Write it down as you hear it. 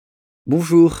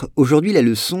Bonjour, aujourd'hui la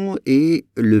leçon est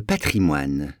le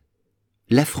patrimoine.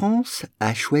 La France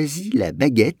a choisi la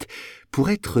baguette pour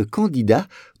être candidat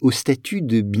au statut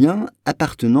de bien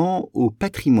appartenant au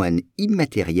patrimoine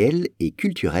immatériel et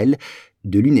culturel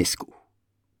de l'UNESCO.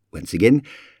 Once again,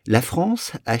 la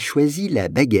France a choisi la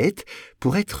baguette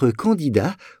pour être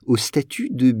candidat au statut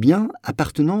de bien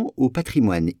appartenant au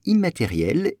patrimoine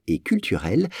immatériel et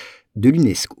culturel de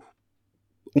l'UNESCO.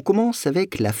 On commence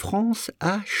avec la France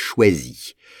a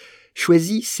choisi.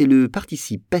 Choisi, c'est le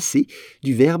participe passé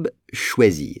du verbe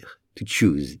choisir, to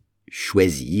choose,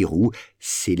 choisir ou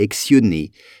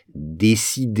sélectionner,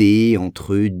 décider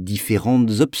entre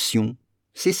différentes options.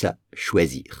 C'est ça,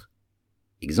 choisir.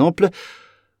 Exemple,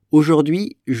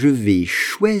 aujourd'hui, je vais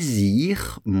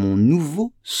choisir mon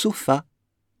nouveau sofa.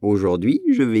 Aujourd'hui,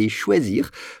 je vais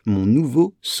choisir mon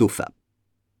nouveau sofa.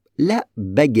 La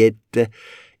baguette.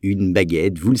 Une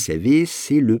baguette, vous le savez,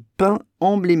 c'est le pain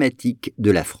emblématique de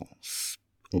la France.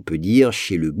 On peut dire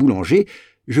chez le boulanger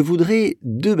 « Je voudrais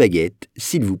 2 baguettes,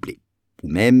 s'il vous plaît » ou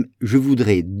même « Je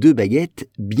voudrais 2 baguettes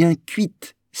bien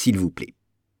cuites, s'il vous plaît ».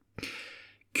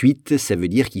 Cuites, ça veut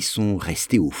dire qu'ils sont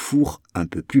restés au four un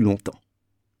peu plus longtemps.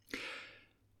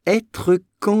 Être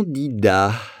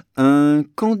candidat, un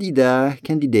candidat,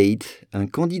 candidate, un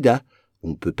candidat.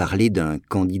 On peut parler d'un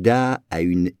candidat à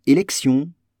une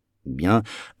élection, ou bien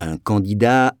un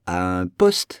candidat à un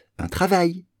poste, un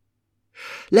travail.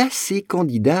 Là, c'est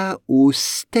candidat au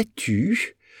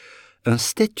statut. Un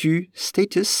statut,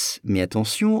 status, mais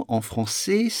attention, en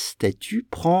français, statut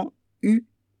prend UT.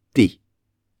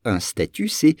 Un statut,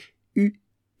 c'est UT.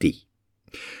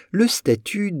 Le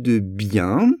statut de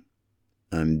bien,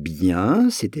 un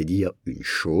bien, c'est-à-dire une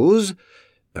chose,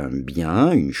 un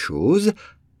bien, une chose,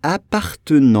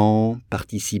 appartenant,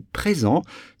 participe présent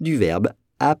du verbe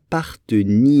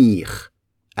appartenir.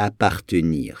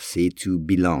 Appartenir, c'est to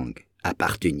belong,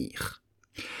 appartenir.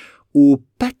 Au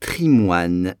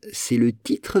patrimoine, c'est le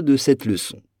titre de cette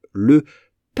leçon. Le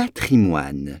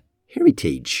patrimoine,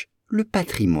 heritage, le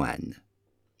patrimoine.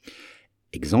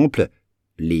 Exemple,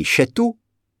 les châteaux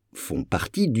font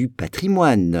partie du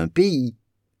patrimoine d'un pays.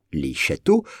 Les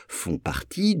châteaux font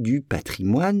partie du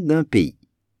patrimoine d'un pays.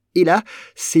 Et là,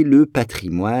 c'est le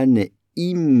patrimoine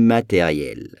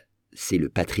immatériel. C'est le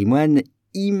patrimoine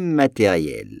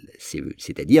immatériel,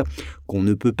 c'est-à-dire qu'on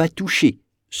ne peut pas toucher.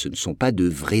 Ce ne sont pas de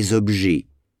vrais objets,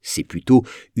 c'est plutôt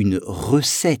une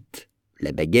recette.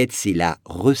 La baguette, c'est la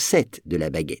recette de la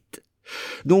baguette.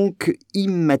 Donc,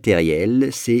 immatériel,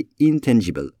 c'est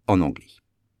intangible en anglais.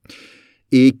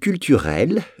 Et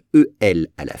culturel, EL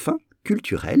à la fin,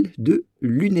 culturel de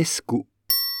l'UNESCO.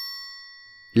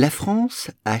 La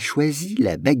France a choisi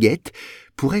la baguette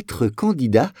pour être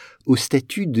candidat au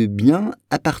statut de bien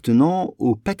appartenant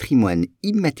au patrimoine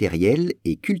immatériel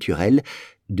et culturel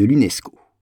de l'UNESCO.